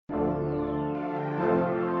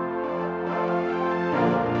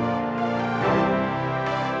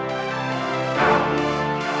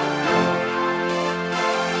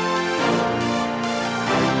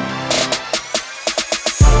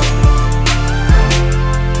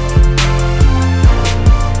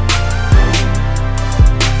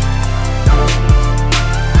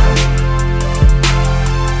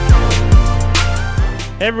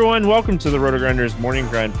everyone, welcome to the Roto-Grinders Morning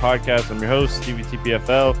Grind Podcast. I'm your host, Stevie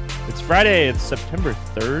TPFL. It's Friday, it's September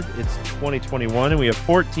 3rd, it's 2021, and we have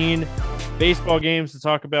 14 baseball games to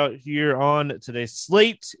talk about here on today's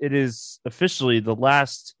slate. It is officially the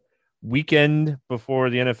last weekend before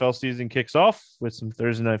the NFL season kicks off with some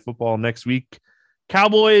Thursday night football next week.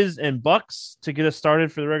 Cowboys and Bucks to get us started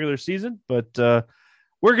for the regular season, but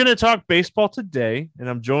we're going to talk baseball today, and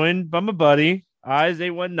I'm joined by my buddy,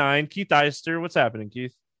 Eyes819, Keith Eister. What's happening,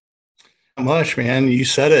 Keith? Not much, man. You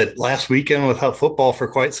said it last weekend without football for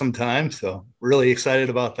quite some time. So really excited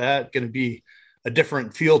about that. Going to be a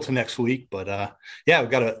different feel to next week, but yeah, we've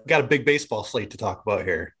got a big baseball slate to talk about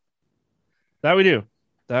here. That we do.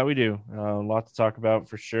 A lot to talk about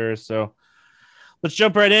for sure. So let's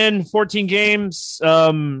jump right in. 14 games.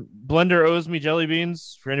 Blender owes me jelly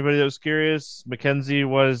beans for anybody that was curious. McKenzie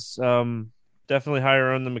was definitely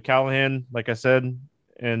higher on than McCallahan, like I said.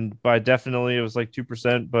 And by definitely, it was like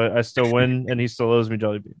 2%, but I still win, and he still owes me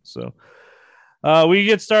jelly beans. So we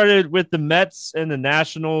get started with the Mets and the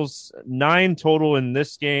Nationals. 9 total in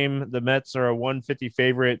this game. The Mets are a 150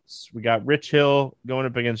 favorites. We got Rich Hill going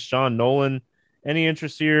up against Sean Nolan. Any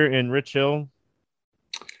interest here in Rich Hill?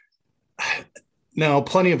 No,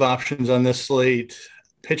 plenty of options on this slate.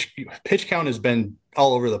 Pitch count has been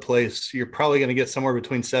all over the place. You're probably going to get somewhere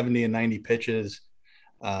between 70 and 90 pitches.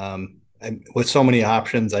 And with so many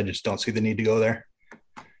options, I just don't see the need to go there.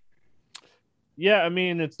 Yeah, I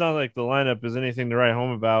mean, it's not like the lineup is anything to write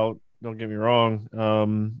home about. Don't get me wrong.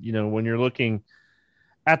 When you're looking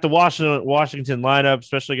at the Washington lineup,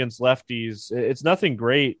 especially against lefties, it's nothing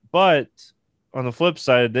great. But on the flip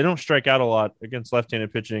side, they don't strike out a lot against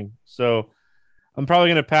left-handed pitching. So I'm probably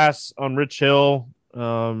going to pass on Rich Hill.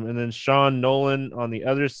 And then Sean Nolan on the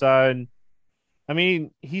other side. I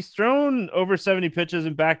mean, he's thrown over 70 pitches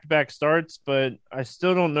in back-to-back starts, but I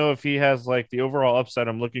still don't know if he has like the overall upside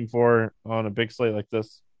I'm looking for on a big slate like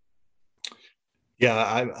this.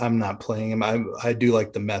 Yeah, I'm not playing him. I do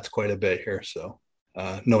like the Mets quite a bit here, so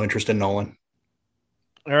no interest in Nolan.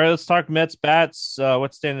 All right, let's talk Mets bats.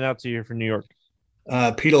 What's standing out to you for New York?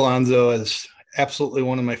 Pete Alonso is absolutely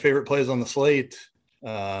one of my favorite plays on the slate.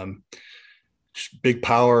 Big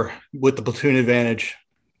power with the platoon advantage.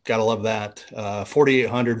 Gotta love that.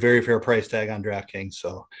 4,800, very fair price tag on DraftKings.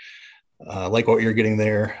 So like what you're getting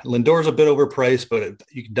there. Lindor's a bit overpriced, but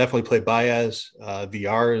you can definitely play Baez.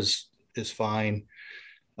 VR is fine.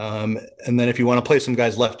 And then if you want to play some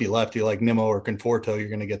guys lefty like Nimmo or Conforto, you're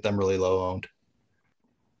going to get them really low owned.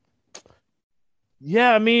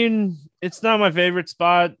 Yeah, I mean, it's not my favorite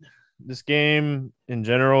spot. This game in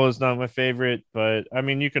general is not my favorite, but I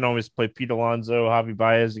mean, you can always play Pete Alonso, Javi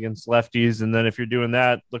Baez against lefties. And then if you're doing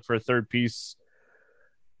that, look for a third piece.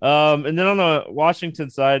 And then on the Washington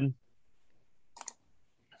side,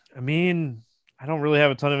 I mean, I don't really have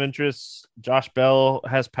a ton of interest. Josh Bell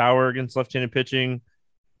has power against left-handed pitching,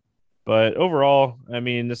 but overall, I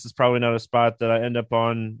mean, this is probably not a spot that I end up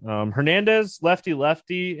on. Hernandez,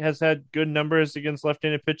 lefty, has had good numbers against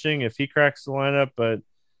left-handed pitching if he cracks the lineup, but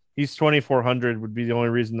he's 2,400 would be the only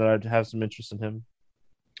reason that I'd have some interest in him.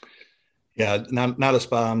 Yeah, not a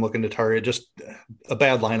spot I'm looking to target. Just a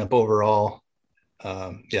bad lineup overall.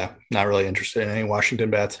 Yeah, not really interested in any Washington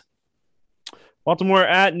bats. Baltimore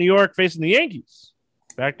at New York facing the Yankees.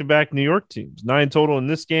 Back-to-back New York teams. 9 total in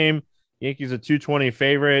this game. Yankees a 220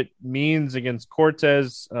 favorite. Means against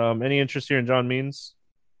Cortez. Any interest here in John Means?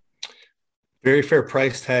 Very fair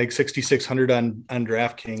price tag, 6,600 on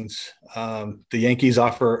DraftKings. The Yankees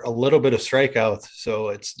offer a little bit of strikeouts, so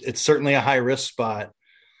it's certainly a high risk spot.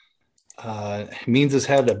 Means has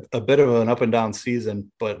had a bit of an up and down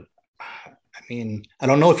season, but I mean, I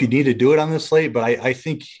don't know if you need to do it on this slate, but I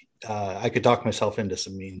think I could talk myself into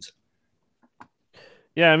some Means.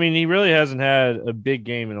 Yeah, I mean, he really hasn't had a big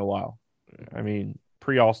game in a while. I mean,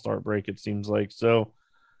 pre-All-Star break, it seems like. So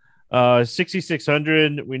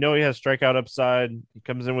 6,600. We know he has strikeout upside. He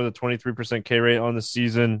comes in with a 23% K rate on the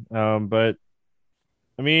season. But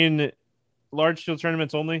I mean, large field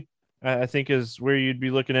tournaments only, I think, is where you'd be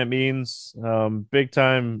looking at Means. Big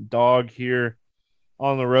time dog here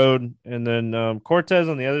on the road. And then Cortez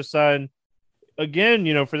on the other side.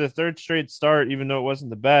 Again, for the third straight start, even though it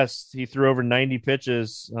wasn't the best, he threw over 90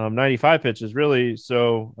 pitches, 95 pitches, really.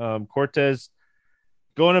 So Cortez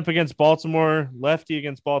going up against Baltimore, lefty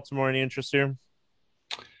against Baltimore. Any interest here?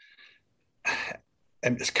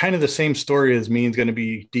 And it's kind of the same story as Means, going to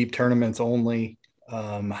be deep tournaments only.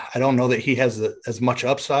 I don't know that he has as much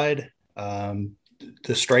upside. The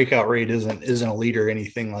strikeout rate isn't a lead or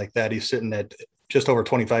anything like that. He's sitting at just over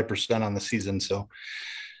 25% on the season. So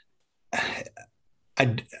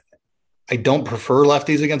I I don't prefer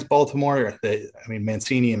lefties against Baltimore. I mean,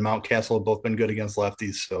 Mancini and Mountcastle have both been good against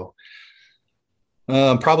lefties, so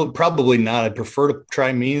probably not. I'd prefer to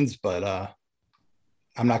try Means, but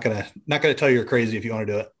I'm not gonna tell you you're crazy if you want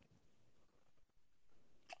to do it.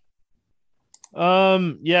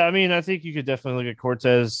 Yeah, I mean, I think you could definitely look at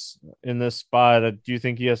Cortez in this spot. Do you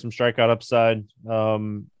think he has some strikeout upside?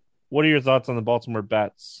 What are your thoughts on the Baltimore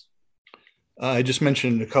bats? I just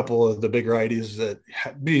mentioned a couple of the big righties that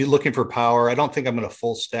be looking for power. I don't think I'm going to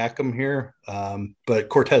full stack them here, but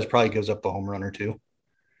Cortez probably gives up a home run or two.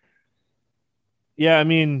 Yeah, I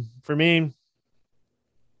mean, for me,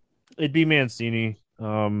 it'd be Mancini.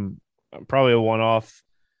 Probably a one-off.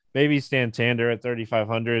 Maybe Santander at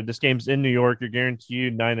 3,500. This game's in New York. You're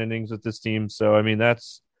guaranteed 9 innings with this team. So, I mean,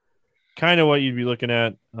 that's kind of what you'd be looking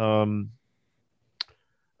at. And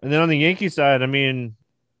then on the Yankee side, I mean,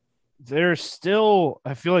 I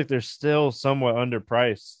feel like they're still somewhat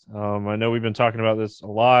underpriced. I know we've been talking about this a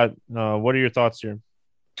lot. What are your thoughts here?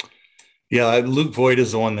 Yeah, Luke Voigt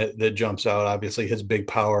is the one that jumps out. Obviously, his big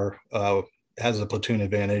power has a platoon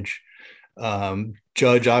advantage.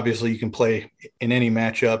 Judge, obviously, you can play in any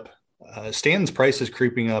matchup. Stanton's price is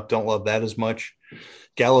creeping up. Don't love that as much.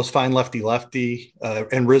 Gallo's fine lefty,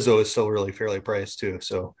 and Rizzo is still really fairly priced too.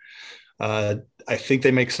 So I think they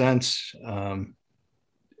make sense.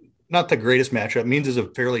 Not the greatest matchup. Means is a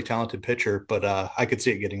fairly talented pitcher, but I could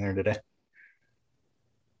see it getting there today.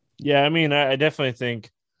 Yeah, I mean, I definitely think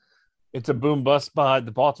it's a boom bust spot.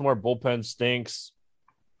 The Baltimore bullpen stinks.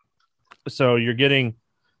 So you're getting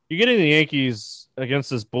the Yankees against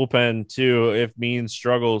this bullpen too if Means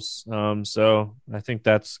struggles. So I think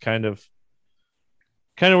that's kind of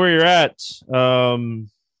where you're at.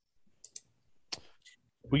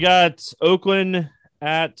 We got Oakland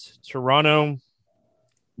at Toronto.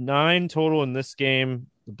 9 total in this game.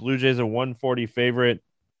 The Blue Jays are 140 favorite.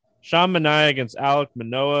 Sean Manaea against Alek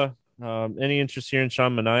Manoah. Any interest here in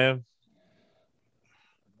Sean Manaea?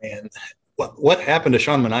 Man, what happened to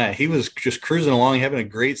Sean Manaea? He was just cruising along, having a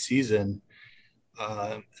great season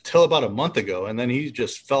until about a month ago, and then he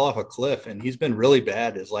just fell off a cliff. And he's been really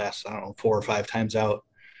bad his last, I don't know, 4 or 5 times out.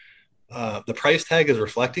 The price tag is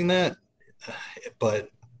reflecting that, but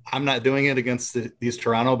I'm not doing it against these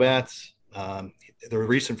Toronto bats. The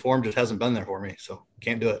recent form just hasn't been there for me, so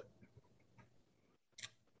can't do it.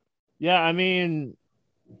 Yeah, I mean,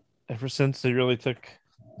 ever since they really took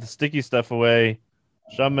the sticky stuff away,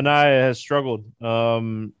 Sean Manaea has struggled.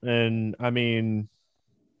 And I mean,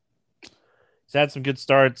 he's had some good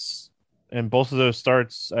starts, and both of those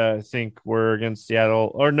starts, I think, were against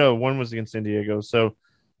Seattle. Or no, one was against San Diego. So,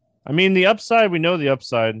 I mean, the upside, we know the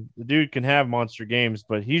upside. The dude can have monster games,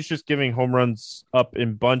 but he's just giving home runs up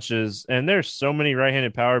in bunches. And there's so many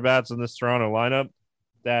right-handed power bats in this Toronto lineup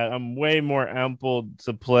that I'm way more ample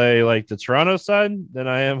to play like the Toronto side than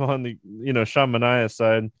I am on the, Sean Manaea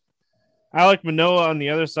side. Alek Manoah on the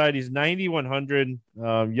other side, he's 9,100,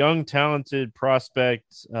 young, talented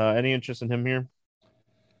prospect. Any interest in him here?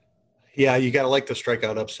 Yeah, you got to like the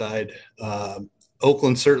strikeout upside.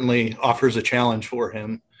 Oakland certainly offers a challenge for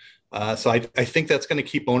him. So I think that's going to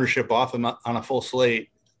keep ownership off him on a full slate.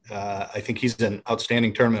 I think he's an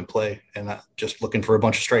outstanding tournament play, and just looking for a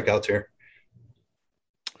bunch of strikeouts here.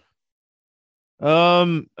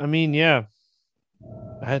 I mean, yeah,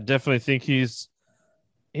 I definitely think he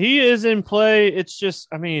is in play. It's just,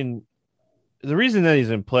 I mean, the reason that he's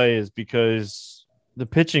in play is because the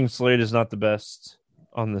pitching slate is not the best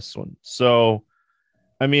on this one. So,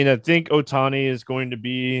 I mean, I think Otani is going to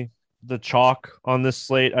be the chalk on this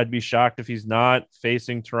slate. I'd be shocked if he's not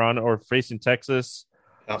facing Toronto or facing Texas.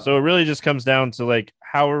 Yeah. So it really just comes down to like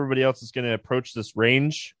how everybody else is going to approach this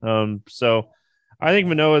range. So I think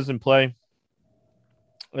Manoah is in play.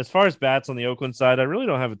 As far as bats on the Oakland side, I really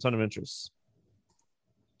don't have a ton of interest.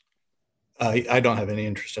 I don't have any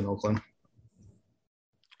interest in Oakland.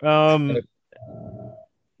 Um,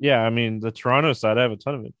 yeah, I mean the Toronto side, I have a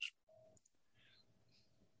ton of interest.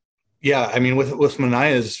 Yeah, I mean with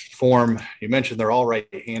Manaea's form, you mentioned they're all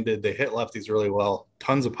right-handed. They hit lefties really well.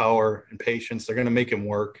 Tons of power and patience. They're going to make him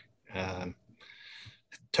work.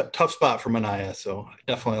 Tough spot for Manaea, so I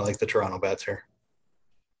definitely like the Toronto bats here.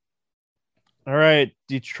 All right,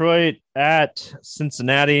 Detroit at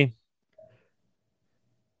Cincinnati.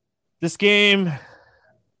 This game,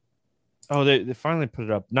 they finally put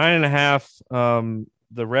it up 9.5.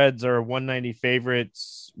 The Reds are 190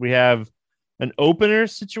 favorites. We have an opener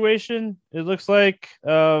situation, it looks like,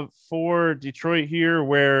 for Detroit here,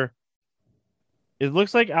 where it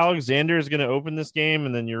looks like Alexander is going to open this game,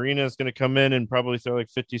 and then Urena is going to come in and probably throw like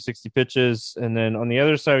 50, 60 pitches. And then on the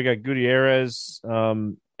other side, we got Gutierrez.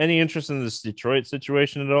 Any interest in this Detroit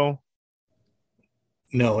situation at all?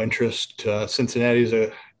 No interest. Cincinnati's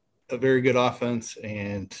a very good offense,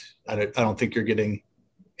 and I don't think you're getting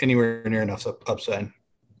anywhere near enough upside.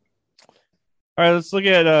 All right, let's look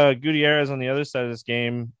at Gutierrez on the other side of this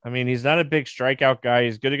game. I mean, he's not a big strikeout guy.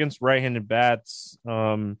 He's good against right-handed bats.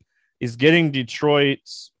 He's getting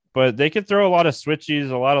Detroit's, but they could throw a lot of switchies,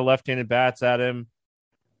 a lot of left-handed bats at him.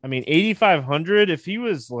 I mean, 8,500. If he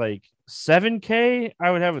was like 7K,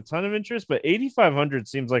 I would have a ton of interest, but 8,500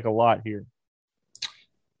 seems like a lot here.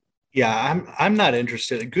 Yeah, I'm not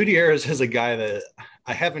interested. Gutierrez is a guy that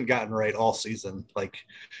I haven't gotten right all season. Like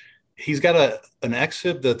he's got an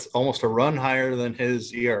xFIP that's almost a run higher than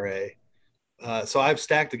his ERA. So I've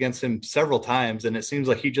stacked against him several times, and it seems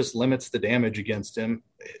like he just limits the damage against him.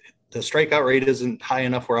 The strikeout rate isn't high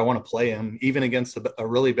enough where I want to play him, even against a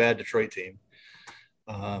really bad Detroit team.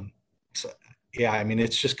 So yeah, I mean,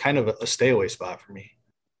 it's just kind of a stay away spot for me.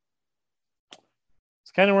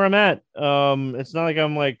 It's kind of where I'm at. It's not like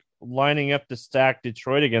I'm like lining up to stack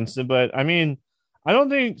Detroit against him, but I mean, I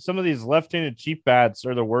don't think some of these left-handed cheap bats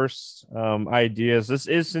are the worst ideas. This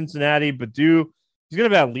is Cincinnati. Badu, he's going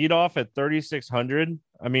to bat leadoff at 3,600.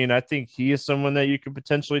 I mean, I think he is someone that you could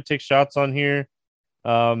potentially take shots on here.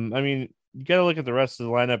 I mean, you got to look at the rest of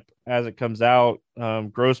the lineup as it comes out.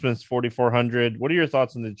 Grossman's 4,400. What are your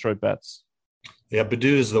thoughts on the Detroit bets? Yeah, Badu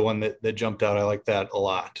is the one that jumped out. I like that a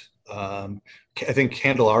lot. I think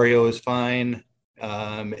Candelario is fine.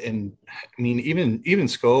 And I mean, even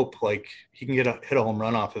Scope, like he can hit a home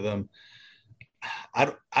run off of him.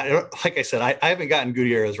 I like I said, I haven't gotten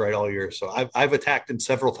Gutierrez right all year, so I've attacked him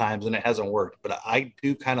several times and it hasn't worked. But I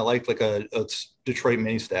do kind of like a Detroit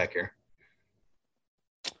mini stack here.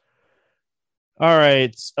 All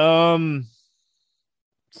right.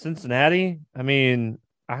 Cincinnati. I mean,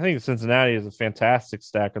 I think Cincinnati is a fantastic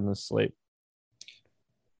stack on this slate.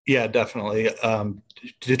 Yeah, definitely.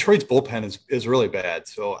 Detroit's bullpen is really bad,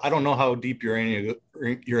 so I don't know how deep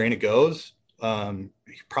Urena goes.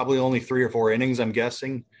 Probably only 3 or 4 innings, I'm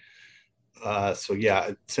guessing. So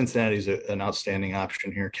yeah, Cincinnati's an outstanding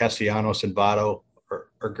option here. Castellanos and Votto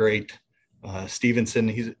are great. Stevenson,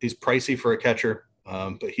 he's pricey for a catcher,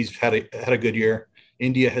 but he's had a good year.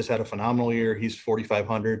 India has had a phenomenal year. He's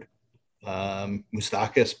 4,500.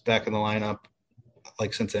 Moustakas back in the lineup. I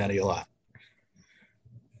like Cincinnati a lot.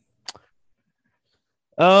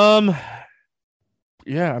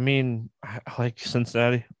 Yeah, I mean, I like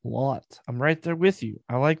Cincinnati a lot. I'm right there with you.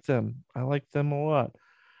 I like them. I like them a lot.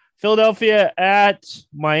 Philadelphia at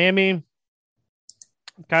Miami.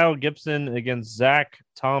 Kyle Gibson against Zach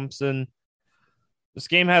Thompson. This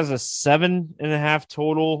game has a 7.5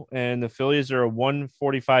 total, and the Phillies are a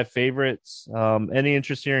 145 favorites. Any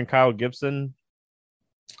interest here in Kyle Gibson?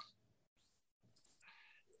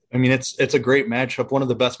 I mean, it's a great matchup, one of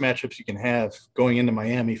the best matchups you can have going into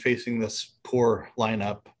Miami facing this poor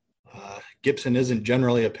lineup. Gibson isn't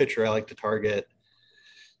generally a pitcher I like to target,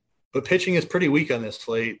 but pitching is pretty weak on this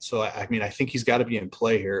slate. So, I mean, I think he's got to be in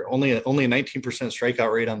play here. Only a 19%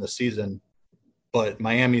 strikeout rate on the season, but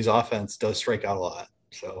Miami's offense does strike out a lot.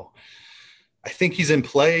 So I think he's in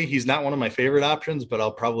play. He's not one of my favorite options, but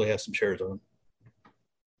I'll probably have some shares of him.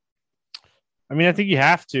 I mean, I think you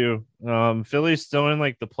have to. Philly's still in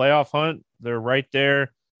like the playoff hunt. They're right there.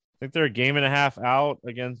 I think they're a game and a half out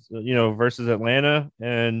against, versus Atlanta.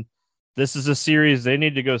 And this is a series they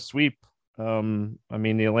need to go sweep. I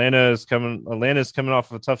mean, Atlanta's coming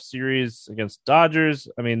off of a tough series against Dodgers.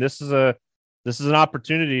 I mean, this is an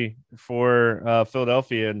opportunity for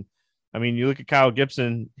Philadelphia. And I mean, you look at Kyle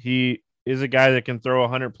Gibson, he is a guy that can throw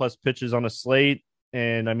 100 plus pitches on a slate.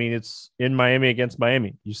 And I mean, it's in Miami against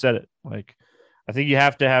Miami. You said it. Like, I think you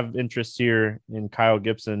have to have interest here in Kyle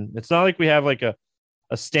Gibson. It's not like we have like a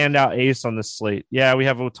standout ace on this slate. Yeah, we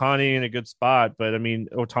have Ohtani in a good spot, but I mean,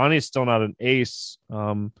 Ohtani is still not an ace.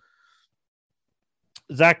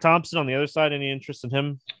 Zach Thompson on the other side, any interest in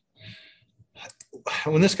him?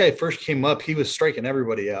 When this guy first came up, he was striking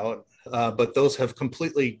everybody out, but those have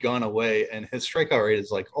completely gone away, and his strikeout rate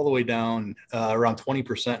is like all the way down around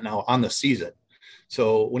 20% now on the season.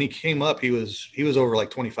 So when he came up, he was over like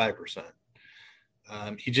 25%.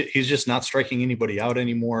 He's just not striking anybody out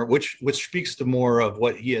anymore, which speaks to more of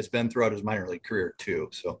what he has been throughout his minor league career too.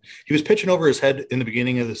 So he was pitching over his head in the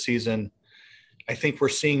beginning of the season. I think we're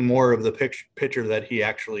seeing more of the pitcher that he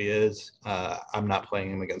actually is. I'm not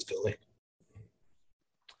playing him against Philly.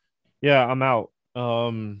 Yeah, I'm out.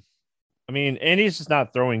 I mean, and he's just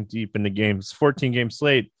not throwing deep in the games. 14-game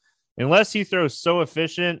slate. Unless he throws so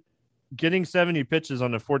efficient, getting 70 pitches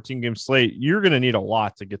on a 14-game slate, you're going to need a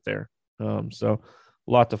lot to get there. So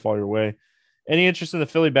a lot to fall your way. Any interest in the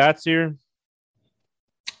Philly bats here?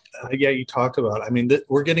 Yeah, you talked about. I mean,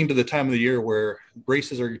 we're getting to the time of the year where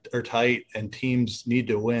races are tight and teams need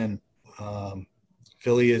to win. Um,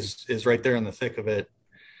 Philly is right there in the thick of it,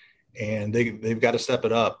 and they've got to step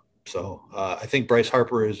it up. So I think Bryce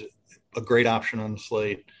Harper is a great option on the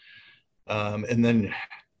slate. And then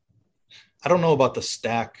I don't know about the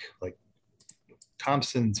stack, like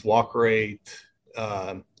Thompson's walk rate,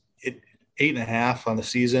 it 8.5 on the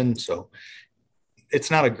season. So it's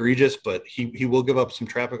not egregious, but he will give up some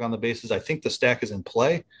traffic on the bases. I think the stack is in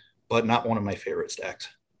play, but not one of my favorite stacks.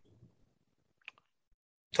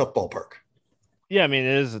 Tough ballpark. Yeah, I mean,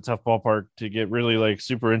 it is a tough ballpark to get really like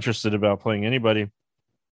super interested about playing anybody.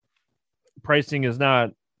 Pricing is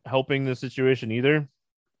not helping the situation either.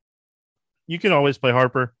 You can always play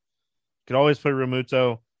Harper. You can always play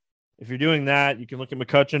Remuto. If you're doing that, you can look at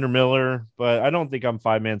McCutchen or Miller, but I don't think I'm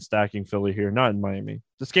 5-man stacking Philly here, not in Miami.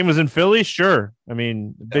 This game was in Philly, sure. I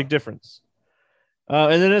mean, big difference.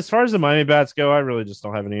 And then as far as the Miami bats go, I really just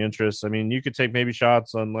don't have any interest. I mean, you could take maybe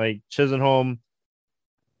shots on like Chisenholm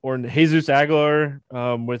or Jesus Aguilar,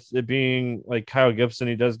 with it being like Kyle Gibson.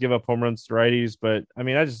 He does give up home runs to righties, but I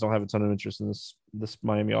mean, I just don't have a ton of interest in this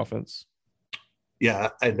Miami offense. Yeah,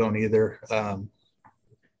 I don't either.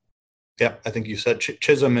 Yeah, I think you said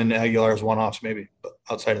Chisholm and Aguilar as one-offs maybe, but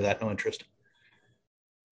outside of that, no interest.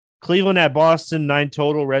 Cleveland at Boston, 9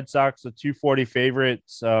 total. Red Sox, a 240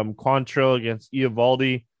 favorites. Quantrill against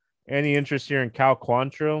Eovaldi. Any interest here in Cal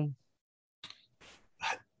Quantrill?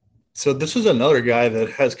 So this is another guy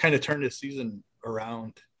that has kind of turned his season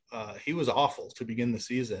around. He was awful to begin the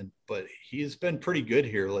season, but he's been pretty good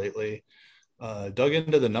here lately. Dug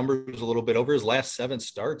into the numbers a little bit. Over his last 7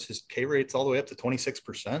 starts, his K rate's all the way up to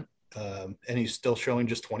 26%, and he's still showing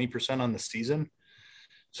just 20% on the season.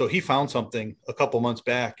 So he found something a couple months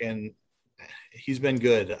back, and he's been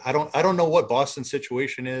good. I don't know what Boston's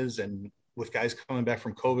situation is, and with guys coming back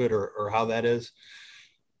from COVID or how that is.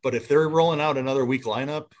 But if they're rolling out another weak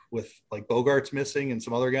lineup with like Bogart's missing and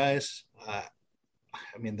some other guys, I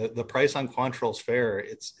mean, the price on Quantrill's fair.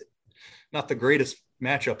 It's not the greatest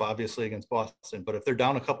matchup, obviously, against Boston. But if they're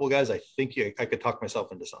down a couple of guys, I think I could talk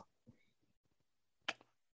myself into some.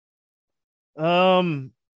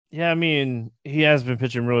 Yeah, I mean, he has been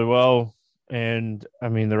pitching really well. And I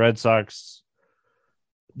mean, the Red Sox,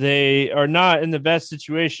 they are not in the best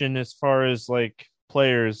situation as far as like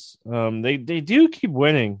players. They do keep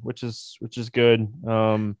winning, which is good.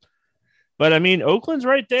 But I mean, Oakland's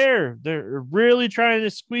right there. They're really trying to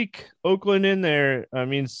squeak Oakland in there. I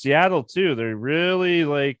mean, Seattle too. They're really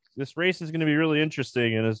like this race is going to be really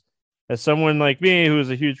interesting. And as someone like me who is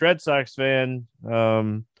a huge Red Sox fan,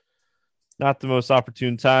 not the most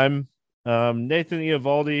opportune time. Nathan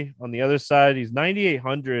Eovaldi on the other side, he's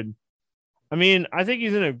 9,800. I mean, I think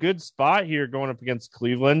he's in a good spot here going up against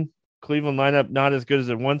Cleveland. Cleveland lineup not as good as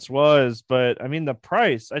it once was, but I mean the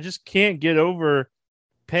price. I just can't get over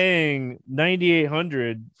paying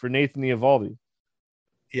 9,800 for Nathan Eovaldi.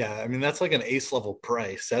 Yeah, I mean that's like an ace level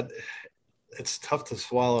price. That it's tough to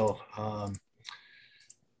swallow.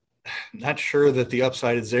 Not sure that the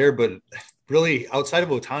upside is there, but really outside of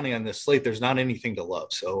Ohtani on this slate, there's not anything to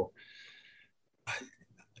love. So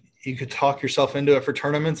you could talk yourself into it for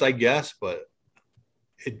tournaments, I guess, but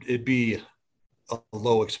it'd be a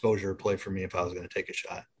low exposure play for me if I was going to take a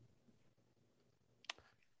shot.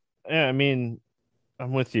 Yeah, I mean,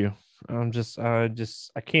 I'm with you.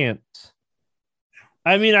 I can't.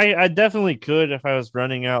 I mean, I definitely could if I was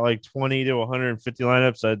running out like 20 to 150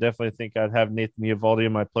 lineups. I definitely think I'd have Nathan Eovaldi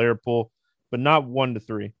in my player pool, but not 1 to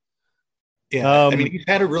 3. Yeah, I mean, he's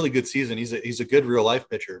had a really good season. He's a good real life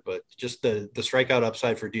pitcher, but just the strikeout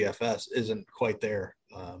upside for DFS isn't quite there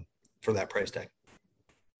for that price tag.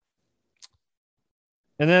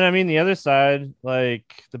 And then, I mean, the other side,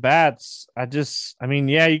 like the bats, I mean,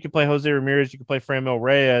 yeah, you could play Jose Ramirez, you could play Framil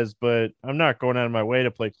Reyes, but I'm not going out of my way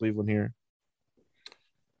to play Cleveland here.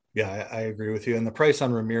 Yeah, I agree with you. And the price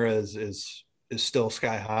on Ramirez is still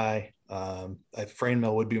sky high.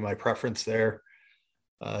 Framil would be my preference there.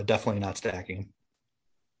 Definitely not stacking.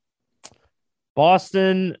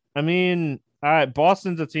 Boston, I mean,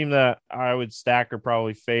 Boston's a team that I would stack or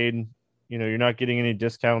probably fade. You know, you're not getting any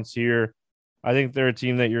discounts here. I think they're a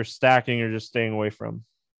team that you're stacking or just staying away from.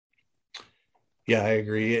 Yeah, I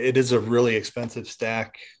agree. It is a really expensive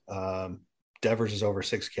stack. Devers is over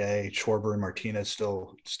 6K. Schwarber and Martinez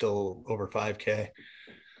still over 5K.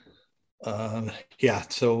 Yeah,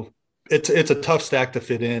 so it's a tough stack to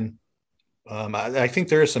fit in. I think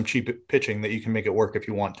there is some cheap pitching that you can make it work if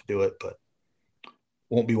you want to do it, but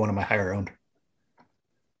won't be one of my higher owned.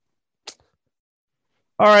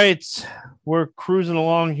 All right. we're cruising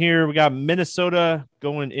along here. We got Minnesota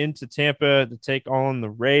going into Tampa to take on the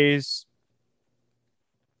Rays.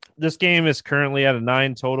 This game is currently at a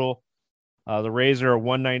 9 total. The Rays are a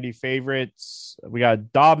 190 favorites. We got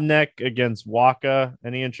Dobnek against Waka.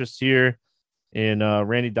 Any interest here in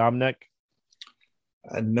Randy Dobnek?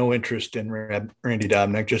 No interest in Randy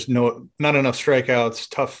Dobnak. Just not enough strikeouts.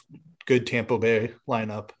 Tough, good Tampa Bay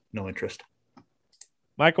lineup. No interest.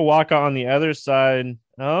 Michael Waka on the other side.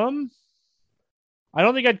 I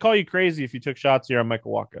don't think I'd call you crazy if you took shots here on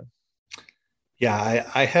Michael Waka. Yeah,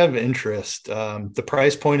 I have interest. The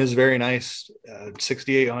price point is very nice,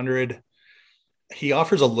 6,800. He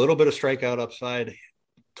offers a little bit of strikeout upside,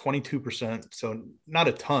 22%. So not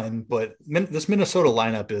a ton, but this Minnesota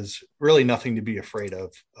lineup is really nothing to be afraid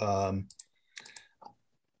of. On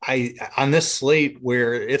this slate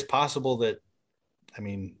where it's possible that, I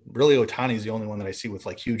mean, really Ohtani is the only one that I see with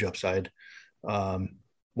like huge upside.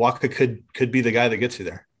 Waka could be the guy that gets you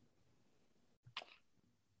there.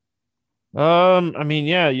 I mean,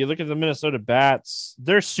 yeah, you look at the Minnesota bats,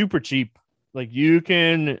 they're super cheap. Like you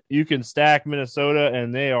can stack Minnesota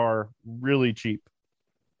and they are really cheap.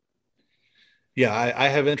 Yeah, I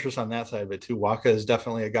have interest on that side of it too. Waka is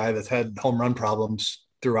definitely a guy that's had home run problems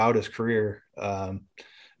throughout his career.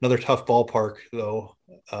 Another tough ballpark though.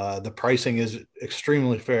 The pricing is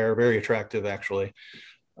extremely fair, very attractive actually.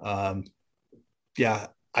 Yeah,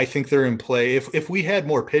 I think they're in play. If we had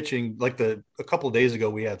more pitching, like a couple of days ago,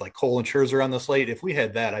 we had like Cole and Scherzer on the slate. If we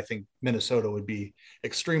had that, I think Minnesota would be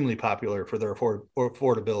extremely popular for their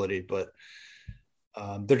affordability. But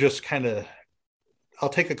they're just kind of. I'll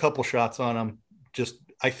take a couple shots on them. Just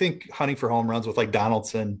I think hunting for home runs with like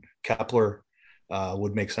Donaldson, Kepler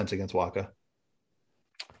would make sense against Waka.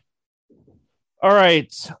 All right.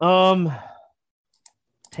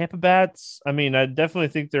 Tampa bats. I mean, I definitely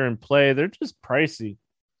think they're in play. They're just pricey.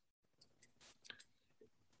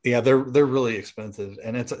 Yeah, they're really expensive,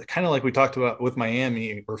 and it's kind of like we talked about with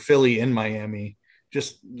Miami or Philly in Miami.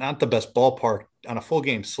 Just not the best ballpark on a full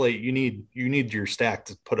game slate. You need your stack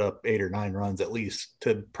to put up 8 or 9 runs at least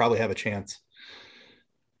to probably have a chance.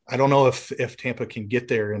 I don't know if Tampa can get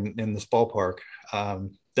there in this ballpark.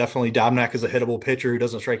 Definitely, Dobnak is a hittable pitcher who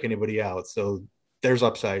doesn't strike anybody out, so there's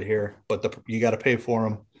upside here. But you got to pay for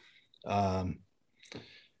him.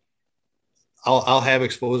 I'll have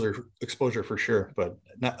exposure for sure, but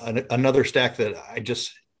another stack that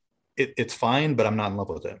it's fine, but I'm not in love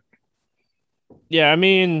with it. Yeah, I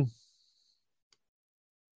mean,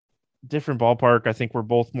 different ballpark. I think we're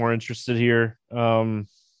both more interested here.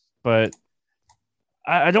 But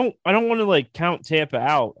I don't want to like count Tampa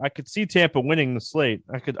out. I could see Tampa winning the slate.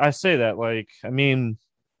 I say that. Like, I mean,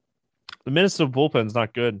 the Minnesota bullpen's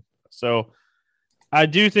not good. So I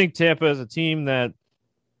do think Tampa is a team that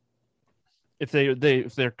if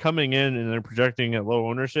they're coming in and they're projecting at low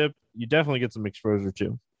ownership, you definitely get some exposure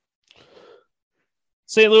to.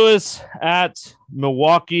 St. Louis at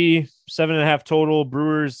Milwaukee, 7.5 total.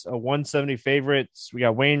 Brewers a 170 favorites. We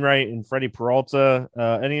got Wainwright and Freddie Peralta.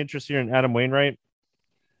 Any interest here in Adam Wainwright?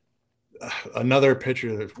 Another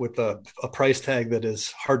pitcher with a price tag that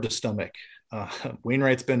is hard to stomach.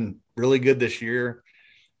 Wainwright's been really good this year.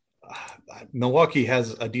 Milwaukee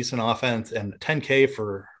has a decent offense, and 10K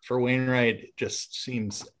for Wainwright just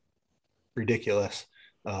seems ridiculous.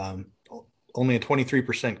 Only a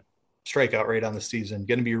 23% strikeout rate on the season.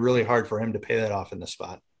 Going to be really hard for him to pay that off in this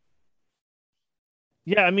spot.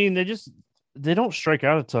 Yeah, I mean, they don't strike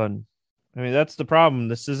out a ton. I mean, that's the problem.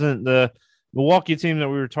 This isn't the Milwaukee team that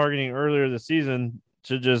we were targeting earlier this season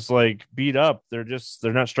to just like beat up. They're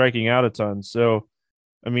not striking out a ton. So,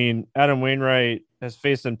 I mean, Adam Wainwright has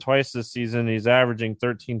faced them twice this season. He's averaging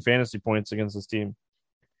 13 fantasy points against this team.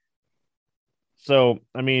 So,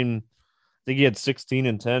 I mean, I think he had 16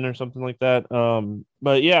 and 10 or something like that.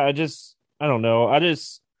 But yeah, I don't know.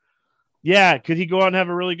 Yeah, could he go out and have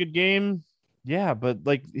a really good game? Yeah, but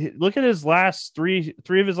like, look at his last three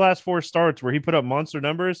of his last 4 starts where he put up monster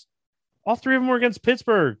numbers. All 3 of them were against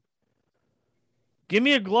Pittsburgh. Give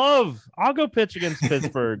me a glove. I'll go pitch against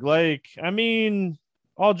Pittsburgh. Like, I mean,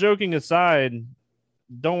 all joking aside,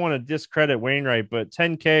 don't want to discredit Wainwright, but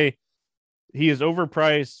 10K, he is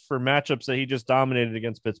overpriced for matchups that he just dominated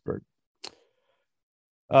against Pittsburgh.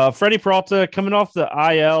 Freddie Peralta coming off the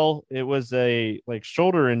IL, it was a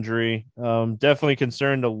shoulder injury. Definitely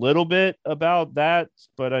concerned a little bit about that,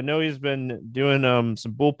 but I know he's been doing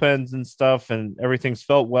some bullpens and stuff, and everything's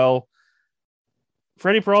felt well.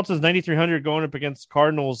 Freddie Peralta's 9,300 going up against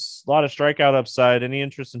Cardinals. A lot of strikeout upside. Any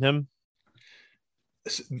interest in him?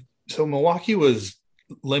 So Milwaukee was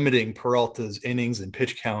limiting Peralta's innings and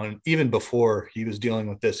pitch count even before he was dealing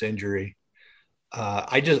with this injury.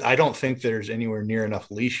 I don't think there's anywhere near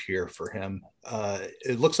enough leash here for him.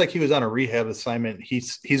 It looks like he was on a rehab assignment.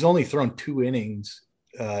 He's only thrown 2 innings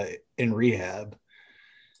in rehab.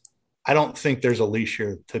 I don't think there's a leash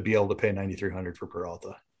here to be able to pay 9,300 for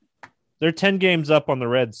Peralta. They're 10 games up on the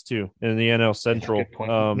Reds too in the NL Central. Yeah, good point.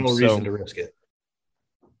 No reason to risk it.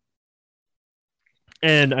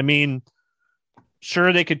 And I mean,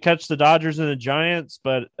 sure, they could catch the Dodgers and the Giants,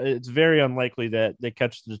 but it's very unlikely that they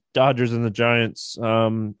catch the Dodgers and the Giants.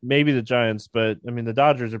 Maybe the Giants, but I mean, the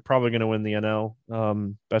Dodgers are probably going to win the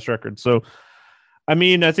NL best record. So, I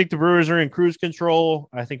mean, I think the Brewers are in cruise control.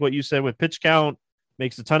 I think what you said with pitch count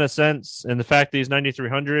makes a ton of sense. And the fact that he's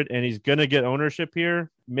 9,300 and he's going to get ownership here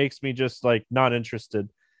makes me just like not interested.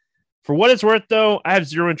 For what it's worth, though, I have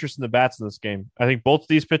zero interest in the bats in this game. I think both of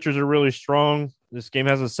these pitchers are really strong. This game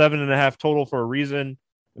has a 7.5 total for a reason.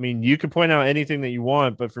 I mean, you can point out anything that you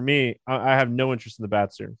want, but for me, I have no interest in the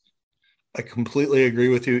bats here. I completely agree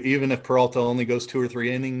with you. Even if Peralta only goes 2 or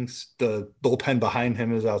 3 innings, the bullpen behind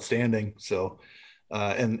him is outstanding. So,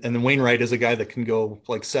 and then Wainwright is a guy that can go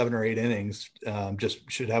like 7 or 8 innings. Just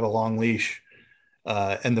should have a long leash.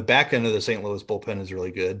 And the back end of the St. Louis bullpen is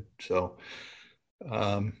really good. So,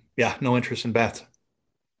 yeah, no interest in bats.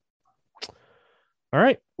 All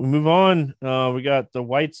right, we move on. We got the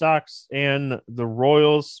White Sox and the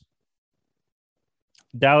Royals.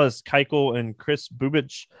 Dallas Keuchel and Chris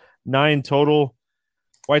Bubich, 9 total.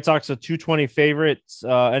 White Sox a 220 favorites.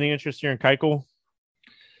 Any interest here in Keuchel?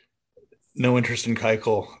 No interest in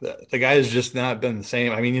Keuchel. The guy has just not been the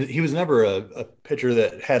same. I mean, he was never a pitcher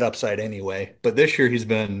that had upside anyway, but this year he's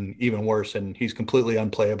been even worse, and he's completely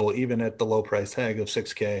unplayable, even at the low price tag of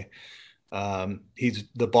 $6K. He's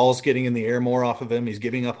the ball's getting in the air more off of him. He's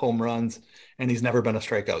giving up home runs, and he's never been a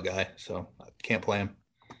strikeout guy, so I can't play him.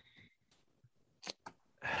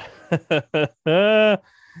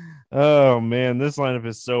 Oh man, this lineup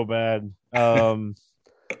is so bad.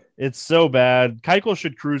 It's so bad. Keuchel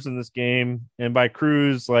should cruise in this game, and by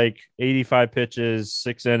cruise, like 85 pitches,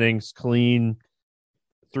 6 innings, clean,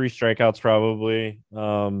 3 strikeouts probably.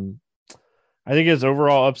 I think his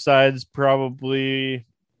overall upside's probably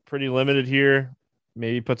pretty limited here.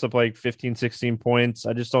 Maybe puts up like 15, 16 points.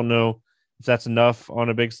 I just don't know if that's enough on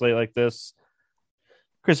a big slate like this.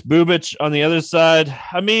 Chris Bubich on the other side.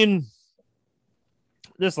 I mean,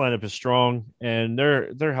 this lineup is strong and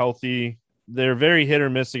they're healthy. They're very hit or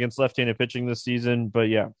miss against left-handed pitching this season, but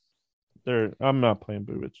yeah, I'm not playing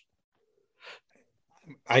Bubich.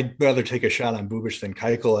 I'd rather take a shot on Bubich than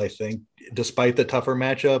Keuchel, I think, despite the tougher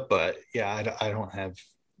matchup. But yeah, I don't have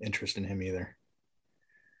interest in him either.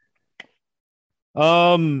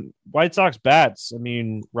 White Sox bats. I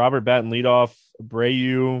mean, Robert Batten leadoff,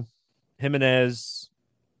 Abreu, Jimenez.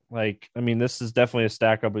 Like, I mean, this is definitely a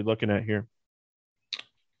stack I'll be looking at here.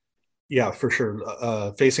 Yeah, for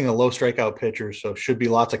sure. Facing a low strikeout pitcher, so should be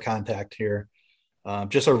lots of contact here.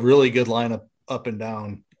 Just a really good lineup up and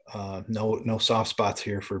down. No soft spots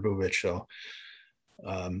here for Bubich. So,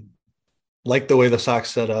 like the way the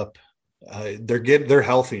Sox set up, they're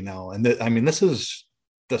healthy now, and I mean, this is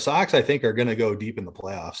the Sox. I think are going to go deep in the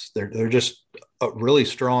playoffs. They're just a really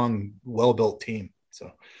strong, well built team.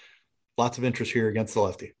 So, lots of interest here against the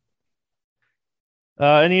lefty.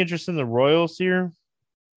 Any interest in the Royals here?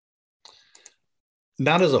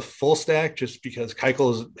 Not as a full stack, just because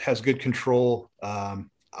Keuchel has good control.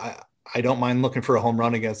 I don't mind looking for a home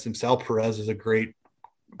run against him. Sal Perez is a great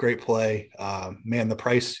play. Man, the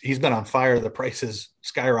price, he's been on fire. The price has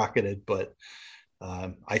skyrocketed, but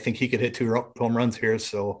I think he could hit 2 home runs here,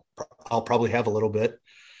 so I'll probably have a little bit.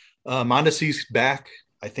 Mondesi's back.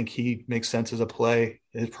 I think he makes sense as a play.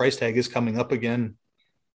 His price tag is coming up again.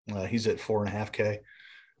 He's at 4.5K.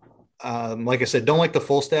 Like I said, don't like the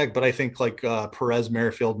full stack, but I think like Perez,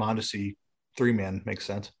 Merrifield, Mondesi, 3-man makes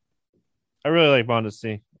sense. I really like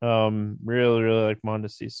Mondesi. Really like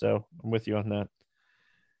Mondesi. So I'm with you on that.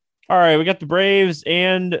 All right, we got the Braves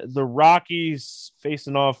and the Rockies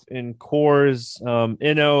facing off in Coors.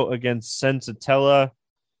 Inno against Sensatella.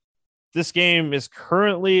 This game is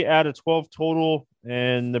currently at a 12 total,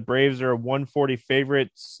 and the Braves are 140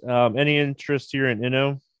 favorites. Any interest here in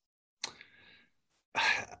Inno?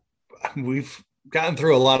 We've gotten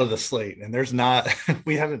through a lot of the slate, and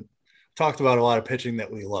we haven't talked about a lot of pitching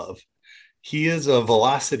that we love. He is a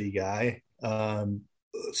velocity guy.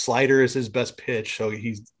 Slider is his best pitch, so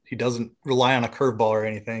he doesn't rely on a curveball or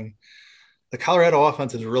anything. The Colorado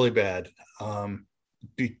offense is really bad.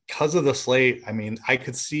 Because of the slate, I mean, I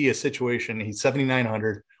could see a situation, he's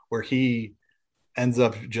 7,900, where he ends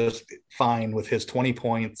up just fine with his 20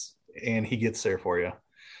 points, and he gets there for you.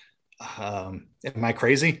 Am I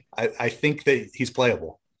crazy? I think that he's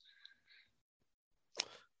playable.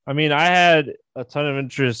 I mean, I had a ton of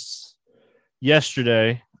interest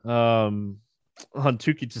yesterday on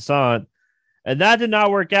Tuki Toussaint, and that did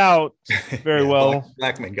not work out very Yeah, well.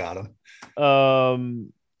 Blackman got him.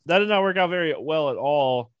 That did not work out very well at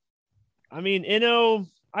all. I mean,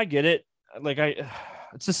 I get it. Like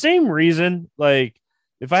it's the same reason. Like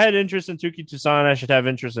if I had interest in Tuki Toussaint, I should have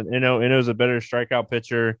interest in Inno's a better strikeout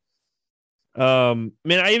pitcher. Man,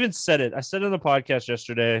 I even said it. I said it on the podcast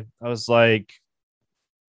yesterday. I was like,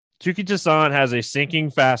 Tuki Toussaint has a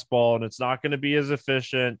sinking fastball, and it's not going to be as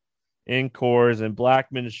efficient in cores. And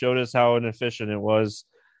Blackman showed us how inefficient it was.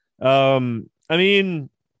 I mean,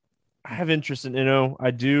 I have interest in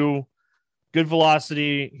I do. Good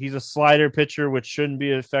velocity. He's a slider pitcher, which shouldn't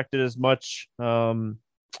be affected as much. I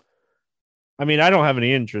mean, I don't have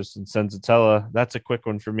any interest in Senzatella. That's a quick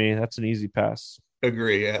one for me. That's an easy pass,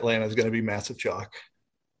 Agree. Atlanta's going to be massive chalk.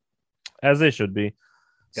 as they should be.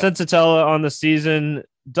 Yep. Senzatella on the season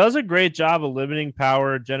does a great job of limiting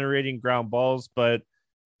power, generating ground balls, but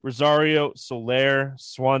Rosario, Soler,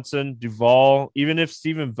 Swanson, Duvall, even if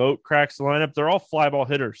Stephen Vogt cracks the lineup, they're all fly ball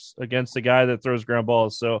hitters against the guy that throws ground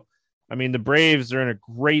balls. So, I mean, the Braves are in a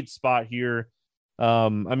great spot here. I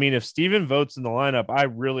mean, if Stephen Vogt's in the lineup, I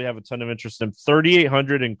really have a ton of interest in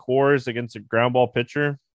 3,800 in cores against a ground ball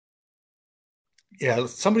pitcher. Yeah,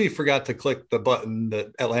 somebody forgot to click the button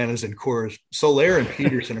that Atlanta's in cores. Soler and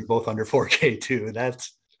Peterson are both under 4K too.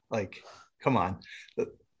 That's like, come on.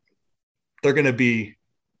 They're going to be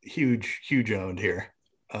huge, huge owned here.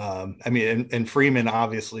 I mean, and Freeman,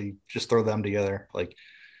 obviously, just throw them together. Like,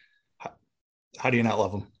 how do you not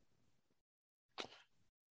love them?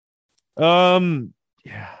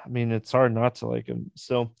 Yeah, I mean, it's hard not to like him.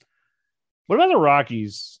 So, what about the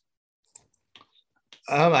Rockies?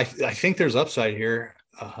 I think there's upside here.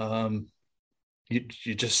 You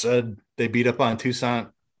just said they beat up on Toussaint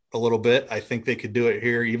a little bit. I think they could do it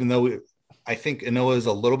here, even though I think Inoa is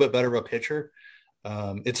a little bit better of a pitcher.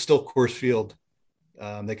 It's still Coors Field.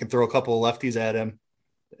 They can throw a couple of lefties at him,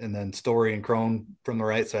 and then Story and Crone from the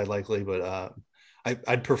right side likely. But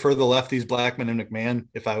I'd prefer the lefties, Blackman and McMahon,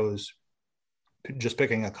 if I was just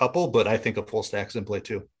picking a couple. But I think a full stack's in play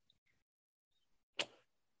too.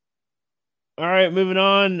 All right, moving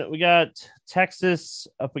on. We got Texas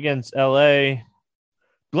up against LA.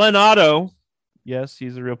 Glenn Otto, yes,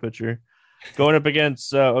 he's a real pitcher. Going up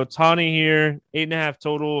against Otani here, 8.5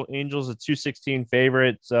 total. Angels a 216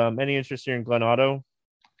 favorites. Any interest here in Glenn Otto?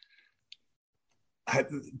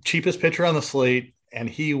 Cheapest pitcher on the slate, and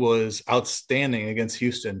he was outstanding against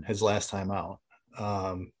Houston his last time out.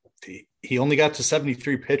 He only got to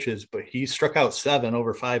 73 pitches, but he struck out 7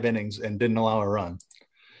 over 5 innings and didn't allow a run.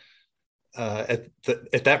 At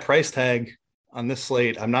that price tag on this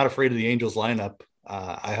slate, I'm not afraid of the Angels lineup.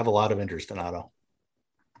 I have a lot of interest in Otto.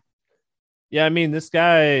 Yeah, I mean, this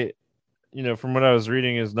guy, from what I was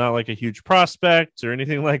reading, is not like a huge prospect or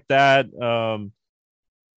anything like that.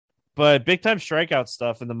 But big time strikeout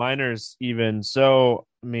stuff in the minors, even. So,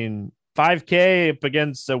 I mean, 5K up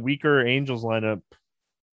against a weaker Angels lineup.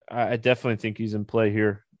 I definitely think he's in play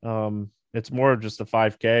here. It's more of just a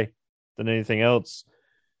 5K than anything else.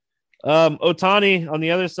 Otani on the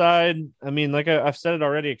other side, I mean, like I've said it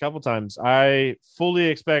already a couple times, I fully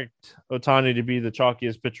expect Otani to be the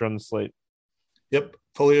chalkiest pitcher on the slate. Yep,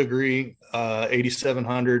 fully agree.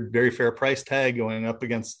 8,700, very fair price tag going up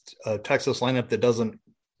against a Texas lineup that doesn't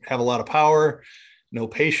have a lot of power, no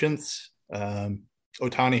patience.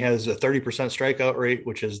 Otani has a 30% strikeout rate,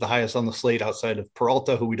 which is the highest on the slate outside of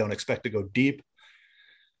Peralta, who we don't expect to go deep.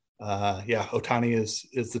 Otani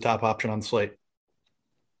is the top option on the slate.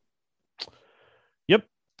 Yep.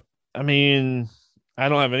 I mean, I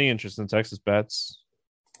don't have any interest in Texas bats.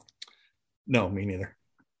 No, me neither.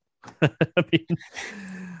 I mean,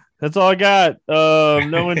 that's all I got.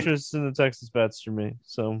 No interest in the Texas bats for me.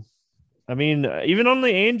 So, I mean, even on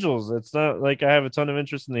the Angels, it's not like I have a ton of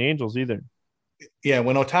interest in the Angels either. Yeah,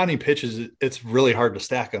 when Otani pitches, it's really hard to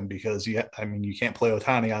stack him because you can't play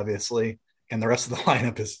Otani obviously, and the rest of the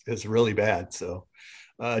lineup is really bad. So,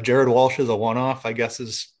 Jared Walsh is a one-off, I guess,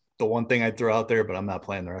 is the one thing I'd throw out there, but I'm not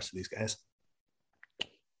playing the rest of these guys.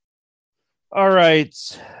 All right.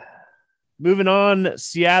 Moving on,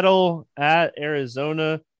 Seattle at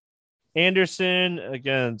Arizona. Anderson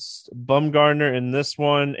against Bumgarner in this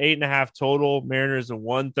one, 8.5 total. Mariners a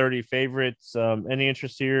 130 favorites. Any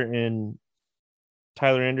interest here in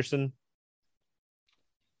Tyler Anderson?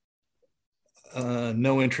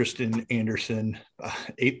 No interest in Anderson.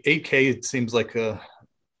 8K, it seems like a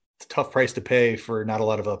tough price to pay for not a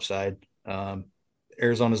lot of upside.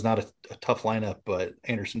 Arizona's not a tough lineup, but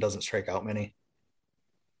Anderson doesn't strike out many.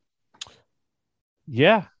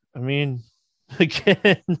 Yeah, I mean,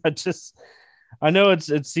 again. I know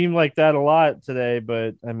it seemed like that a lot today,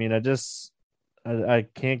 but I mean, I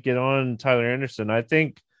can't get on Tyler Anderson.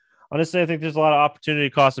 Honestly, I think there's a lot of opportunity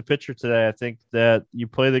cost of pitcher today. I think that you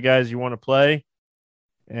play the guys you want to play.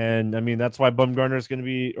 And I mean, that's why Bumgarner is going to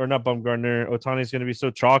be, or not Bumgarner, Otani is going to be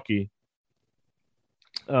so chalky.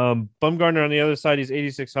 Bumgarner on the other side, he's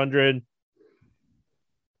 8,600.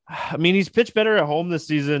 I mean, he's pitched better at home this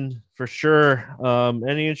season for sure.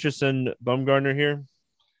 Any interest in Bumgarner here?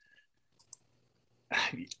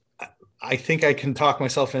 I think I can talk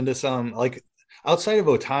myself into some, like, outside of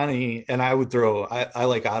Otani, and I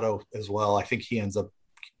like Otto as well. I think he ends up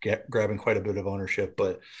grabbing quite a bit of ownership,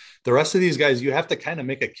 but the rest of these guys you have to kind of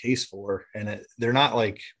make a case for, and they're not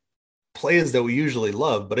like plays that we usually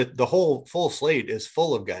love, but the whole full slate is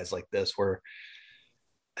full of guys like this where,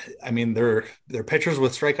 I mean, they're pitchers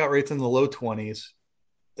with strikeout rates in the low 20s.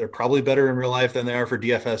 They're probably better in real life than they are for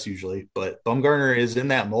DFS usually, but Bumgarner is in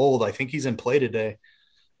that mold. I think he's in play today.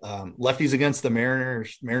 Lefties against the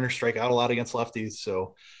Mariners. Mariners strike out a lot against lefties.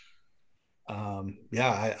 So,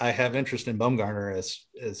 yeah, I have interest in Bumgarner,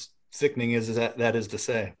 as sickening as that is to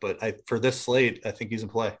say. But for this slate, I think he's in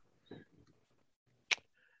play.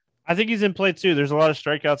 I think he's in play too. There's a lot of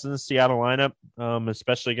strikeouts in the Seattle lineup,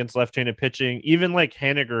 especially against left-handed pitching. Even like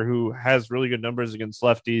Haniger, who has really good numbers against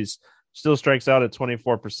lefties, still strikes out at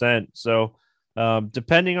 24%. So,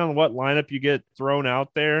 depending on what lineup you get thrown out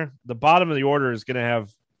there, the bottom of the order is going to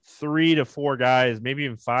have 3 to 4 guys, maybe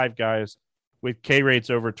even 5 guys with K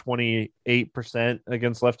rates over 28%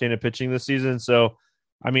 against left-handed pitching this season. So,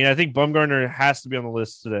 I mean, I think Bumgarner has to be on the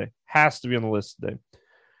list today.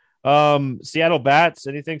 Seattle bats,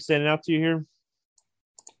 anything standing out to you here?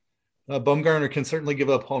 Bumgarner can certainly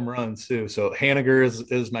give up home runs too. So Haniger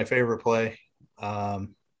is my favorite play.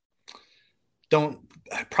 Don't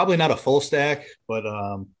Probably not a full stack, but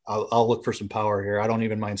I'll look for some power here. I don't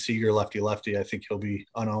even mind Seager lefty. I think he'll be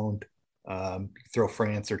unowned. Throw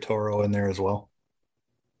France or Toro in there as well.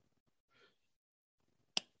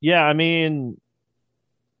 Yeah, I mean,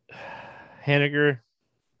 Haniger,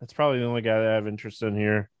 that's probably the only guy that I have interest in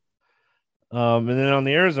here. And then on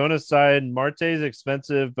the Arizona side, Marte is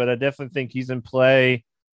expensive, but I definitely think he's in play.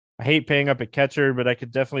 I hate paying up at catcher, but I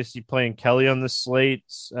could definitely see playing Kelly on the slate.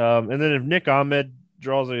 And then if Nick Ahmed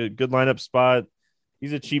draws a good lineup spot,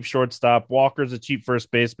 he's a cheap shortstop. Walker's a cheap first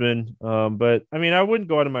baseman. But I mean, I wouldn't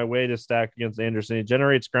go out of my way to stack against Anderson. He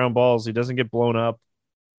generates ground balls. He doesn't get blown up.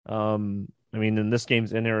 I mean, in this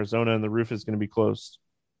game's in Arizona, and the roof is going to be closed.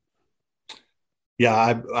 Yeah,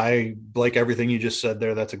 I like everything you just said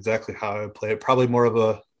there. That's exactly how I would play it. Probably more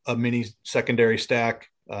of a mini secondary stack.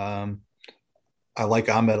 I like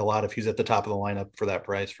Ahmed a lot if he's at the top of the lineup for that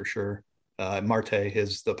price for sure. Marte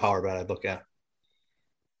is the power bet I'd look at.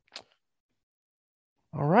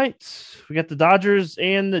 All right. We got the Dodgers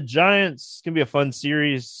and the Giants. It's going to be a fun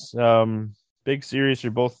series. Big series for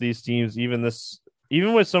both these teams. Even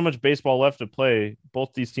with so much baseball left to play,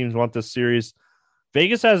 both these teams want this series.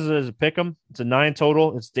 Vegas has it as a pick 'em. It's a 9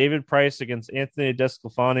 total. It's David Price against Anthony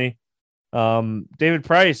DeSclafani. David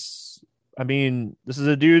Price, I mean, this is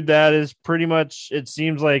a dude that is pretty much, it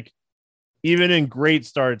seems like even in great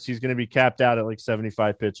starts, he's going to be capped out at like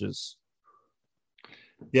 75 pitches.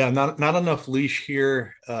 Yeah, not enough leash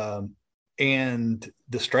here. And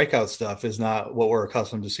the strikeout stuff is not what we're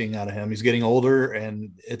accustomed to seeing out of him. He's getting older,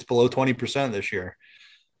 and it's below 20% this year.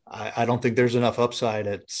 I don't think there's enough upside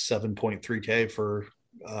at 7.3K for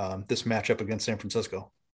this matchup against San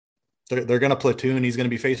Francisco. They're going to platoon. He's going to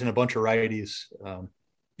be facing a bunch of righties.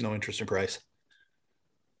 No interest in Price.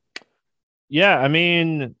 Yeah, I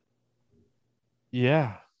mean,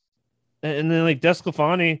 yeah. And then like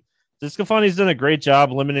DeSclafani's done a great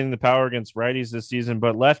job limiting the power against righties this season,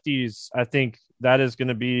 but lefties, I think that's going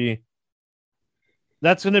to be,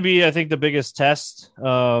 I think, the biggest test.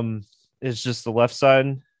 Is just the left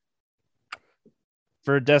side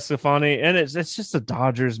for DeSclafani, and it's just the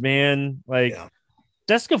Dodgers, man. Like, yeah.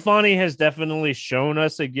 DeSclafani has definitely shown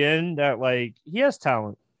us again that like he has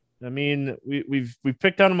talent. I mean, we've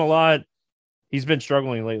picked on him a lot. He's been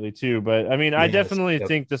struggling lately too, but I mean, I definitely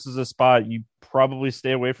think this is a spot you probably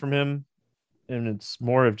stay away from him, and it's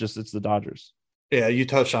more of just it's the Dodgers. Yeah, you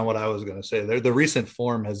touched on what I was going to say. The recent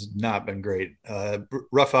form has not been great.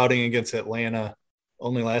 Rough outing against Atlanta,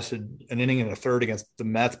 only lasted an inning and a third against the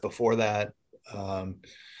Mets before that.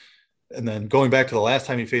 And then going back to the last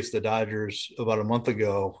time he faced the Dodgers about a month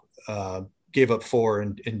ago, gave up 4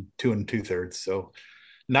 in 2 2/3. So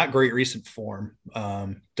not great recent form.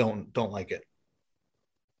 Don't like it.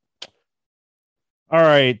 All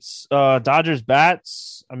right. Dodgers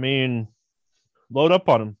bats. I mean, load up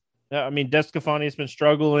on him. I mean, DeSclafani has been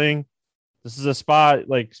struggling. This is a spot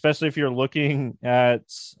like, especially if you're looking at,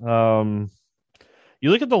 you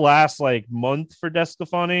look at the last like month for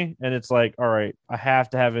Desclafani, and it's like, all right, I have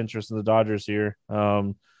to have interest in the Dodgers here.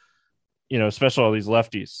 Especially all these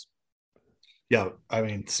lefties. Yeah, I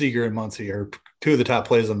mean Seager and Muncy are two of the top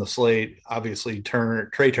plays on the slate. Obviously,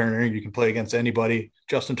 Trey Turner, you can play against anybody.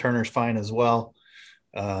 Justin Turner's fine as well.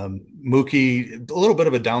 Mookie, a little bit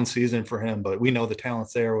of a down season for him, but we know the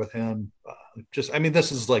talent's there with him.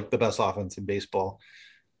 This is like the best offense in baseball.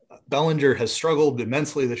 Bellinger has struggled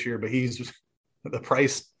immensely this year, but the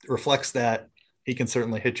price reflects that. He can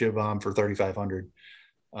certainly hit you a bomb for 3,500.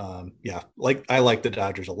 I like the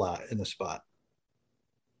Dodgers a lot in this spot.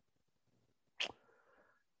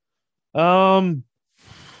 The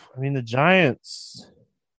Giants.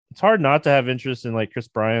 It's hard not to have interest in like Chris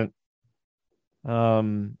Bryant.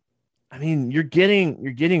 You're getting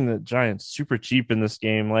the Giants super cheap in this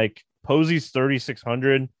game. Like Posey's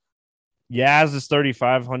 3,600, Yaz is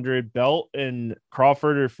 3,500, Belt and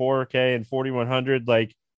Crawford are 4K and 4,100.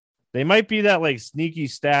 Like they might be that like sneaky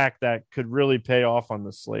stack that could really pay off on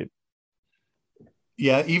the slate.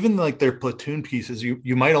 Yeah, even like their platoon pieces,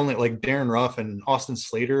 you might only like Darren Ruff and Austin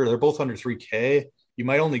Slater. They're both under 3K. You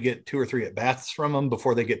might only get 2 or 3 at bats from them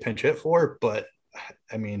before they get pinch hit for. But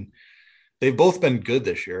I mean, they've both been good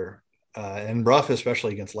this year, and Ruff,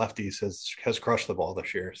 especially against lefties, has crushed the ball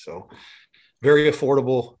this year. So very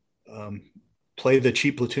affordable. Play the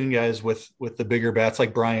cheap platoon guys with the bigger bats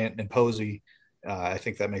like Bryant and Posey. I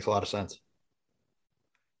think that makes a lot of sense.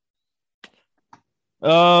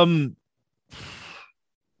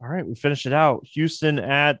 All right, we finished it out. Houston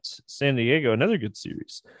at San Diego, another good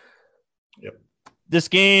series. Yep. This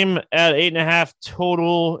game at 8.5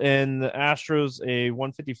 total, and the Astros a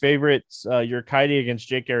 150 favorite. Urquidy against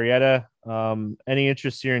Jake Arrieta. Any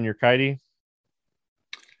interest here in Urquidy?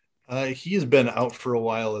 He has been out for a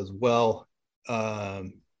while as well.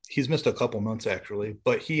 He's missed a couple months actually,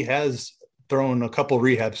 but he has thrown a couple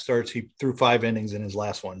rehab starts. He threw 5 innings in his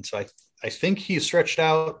last one, so I think he's stretched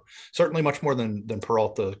out. Certainly much more than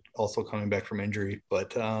Peralta, also coming back from injury.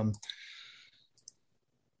 But I'm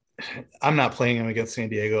not playing him against San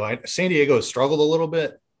Diego. San Diego has struggled a little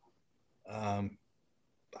bit. I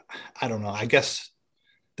don't know. I guess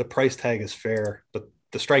the price tag is fair, but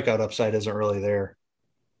the strikeout upside isn't really there.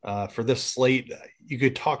 For this slate, you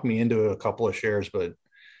could talk me into a couple of shares, but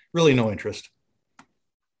really no interest.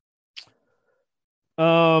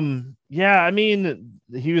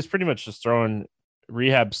 He was pretty much just throwing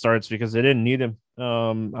rehab starts because they didn't need him.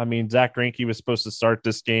 Zach Greinke was supposed to start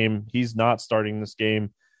this game. He's not starting this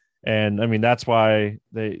game. And that's why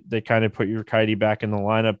they kind of put Urquidy back in the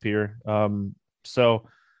lineup here. So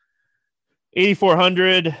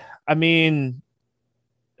 8,400.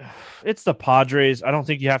 It's the Padres. I don't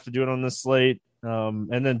think you have to do it on this slate.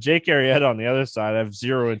 And then Jake Arrieta on the other side, I have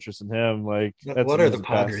zero interest in him. Like, what are the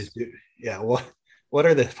Padres doing? Yeah, what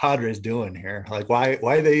are the Padres doing here? Like,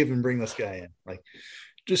 why they even bring this guy in? Like,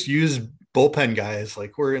 just use bullpen guys.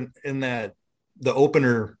 Like, we're in the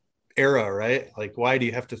opener era, right? Like, why do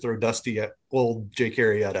you have to throw dusty old Jake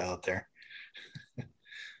Arrieta out there?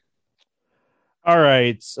 All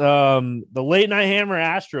right. The late night hammer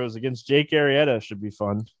Astros against Jake Arrieta should be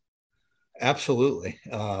fun. Absolutely.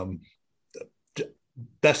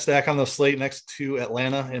 Best stack on the slate next to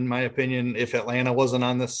Atlanta, in my opinion. If Atlanta wasn't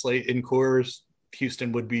on this slate in Coors,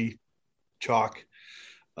 Houston would be chalk.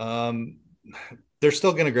 They're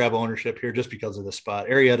still going to grab ownership here just because of the spot.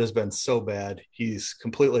 Arrieta's been so bad. He's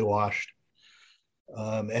completely washed.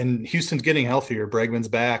 And Houston's getting healthier. Bregman's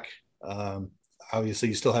back. Obviously,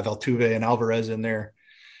 you still have Altuve and Alvarez in there.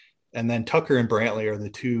 And then Tucker and Brantley are the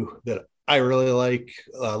two that I really like.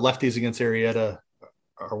 Lefties against Arrieta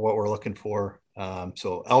are what we're looking for.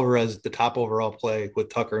 So Alvarez, the top overall play with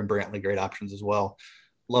Tucker and Brantley, great options as well.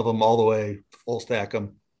 Love them all the way, full stack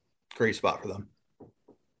them. Great spot for them.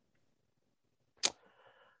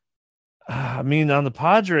 On the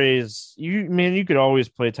Padres, you could always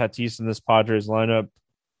play Tatis in this Padres lineup.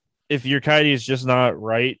 If Urquidy is just not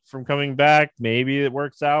right from coming back, maybe it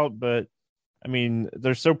works out. But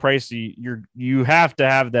they're so pricey. You have to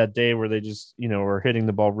have that day where they just are hitting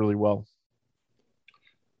the ball really well.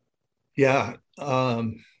 Yeah,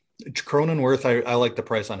 Cronenworth, I like the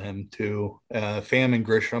price on him too. Pham and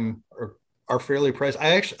Grisham are fairly priced.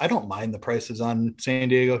 I don't mind the prices on San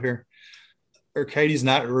Diego here. Urquidy's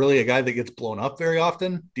not really a guy that gets blown up very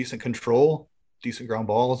often. Decent control, decent ground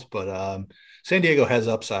balls, but San Diego has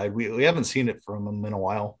upside. We haven't seen it from him in a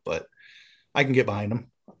while, but I can get behind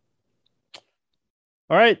him.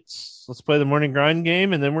 All right, let's play the morning grind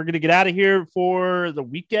game, and then we're going to get out of here for the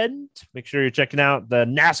weekend. Make sure you're checking out the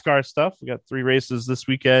NASCAR stuff. We got 3 races this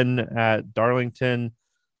weekend at Darlington,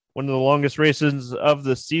 one of the longest races of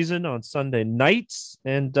the season on Sunday nights,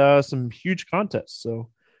 and some huge contests. So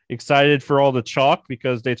excited for all the chalk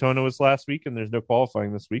because Daytona was last week and there's no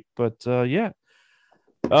qualifying this week. But yeah,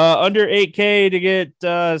 under 8K to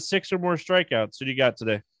get 6 or more strikeouts. What do you got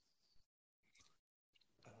today?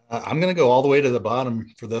 I'm going to go all the way to the bottom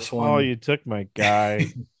for this one. Oh, you took my guy.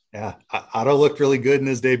 Yeah, Otto looked really good in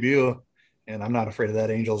his debut, and I'm not afraid of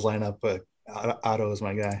that Angels lineup, but Otto is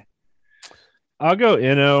my guy. I'll go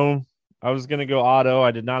Inno. I was going to go Otto.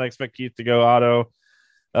 I did not expect Keith to go Otto.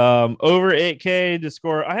 Over 8K to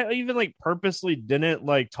score. I even purposely didn't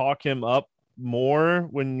talk him up more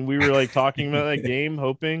when we were talking about that game,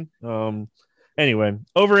 hoping. Anyway,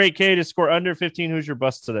 over 8K to score under 15. Who's your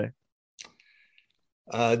bust today?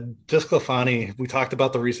 DeSclafani, we talked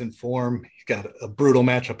about the recent form. He's got a brutal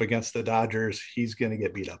matchup against the Dodgers. He's going to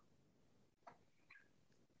get beat up.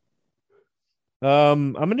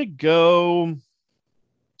 I'm going to go.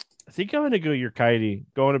 I think I'm going to go Urquidy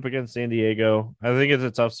going up against San Diego. I think it's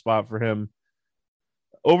a tough spot for him.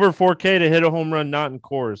 Over 4K to hit a home run, not in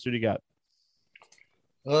Coors. Who do you got?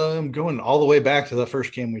 I'm going all the way back to the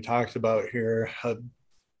first game we talked about here.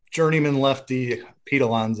 Journeyman lefty, Pete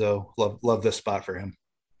Alonso. Love this spot for him.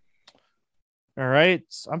 All right.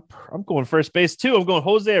 I'm going first base too. I'm going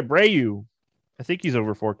Jose Abreu. I think he's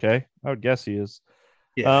over 4K. I would guess he is.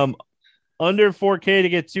 Yeah. Under 4K to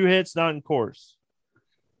get 2 hits, not in Coors.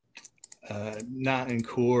 Not in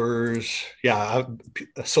Coors. Yeah,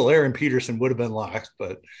 Soler and Peterson would have been locked,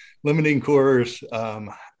 but limiting Coors.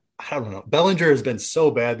 I don't know. Bellinger has been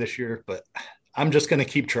so bad this year, but I'm just going to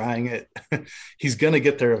keep trying it. He's going to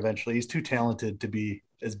get there eventually. He's too talented to be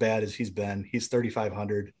as bad as he's been. He's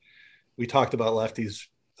 3,500. We talked about lefties.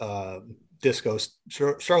 Disco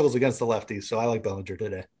struggles against the lefties, so I like Bellinger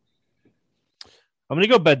today. I'm going to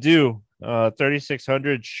go Badu.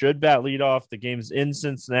 3,600 should bat leadoff. The game's in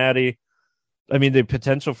Cincinnati. I mean, the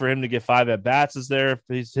potential for him to get 5 at bats is there if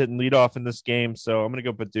he's hitting leadoff in this game. So I'm going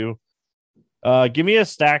to go Badu. Give me a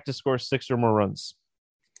stack to score 6 or more runs.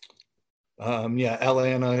 Yeah,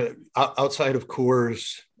 Atlanta outside of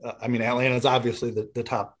Coors. Atlanta's obviously the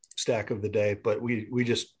top stack of the day, but we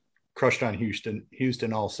just crushed on Houston.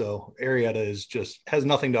 Houston also. Arrieta has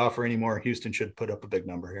nothing to offer anymore. Houston should put up a big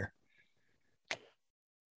number here.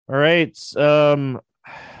 All right. The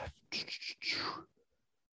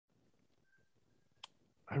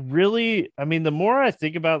more I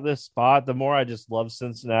think about this spot, the more I just love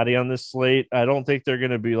Cincinnati on this slate. I don't think they're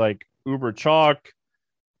going to be uber chalk.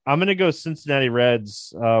 I'm going to go Cincinnati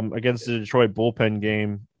Reds against the Detroit bullpen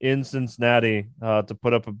game in Cincinnati to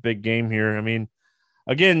put up a big game here. I mean,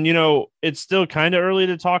 again, it's still kind of early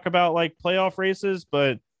to talk about playoff races,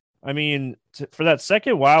 but I mean, for that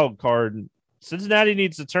second wild card, Cincinnati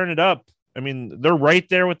needs to turn it up. I mean, they're right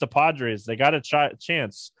there with the Padres. They got a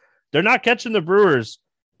chance. They're not catching the Brewers,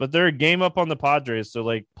 but they're a game up on the Padres. So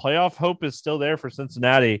playoff hope is still there for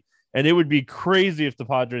Cincinnati. And it would be crazy if the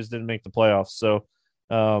Padres didn't make the playoffs. So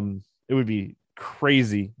it would be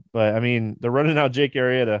crazy. But I mean, they're running out Jake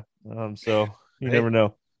Arrieta. So you never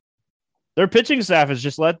know. Their pitching staff has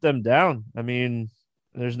just let them down. I mean,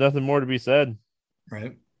 there's nothing more to be said.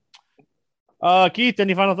 Right. Keith,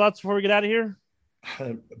 any final thoughts before we get out of here?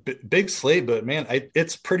 Big slate, but man,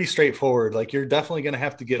 it's pretty straightforward. You're definitely going to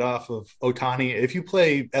have to get off of Ohtani. If you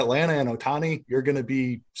play Atlanta and Ohtani, you're going to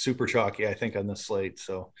be super chalky, I think, on this slate.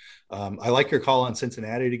 So I like your call on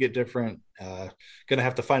Cincinnati to get different. Going to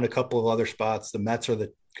have to find a couple of other spots. The Mets are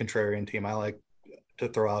the contrarian team I like to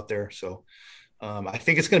throw out there. So I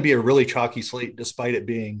think it's going to be a really chalky slate despite it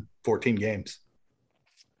being 14 games.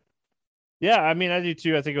 Yeah, I mean, I do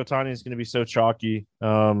too. I think Ohtani is going to be so chalky.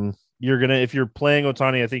 If you're playing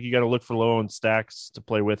Ohtani, I think you got to look for low owned stacks to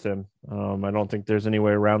play with him. I don't think there's any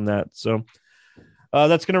way around that. So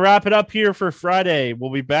that's going to wrap it up here for Friday.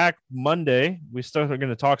 We'll be back Monday. We still are going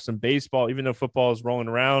to talk some baseball, even though football is rolling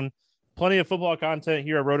around. Plenty of football content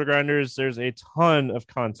here at Roto-Grinders. There's a ton of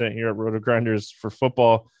content here at Roto-Grinders for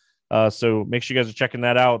football. So make sure you guys are checking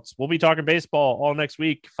that out. We'll be talking baseball all next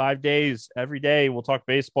week, 5 days, every day. We'll talk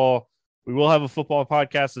baseball. We will have a football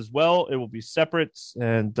podcast as well. It will be separate.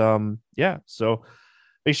 And so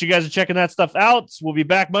make sure you guys are checking that stuff out. We'll be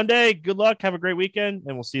back Monday. Good luck. Have a great weekend,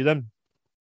 and we'll see you then.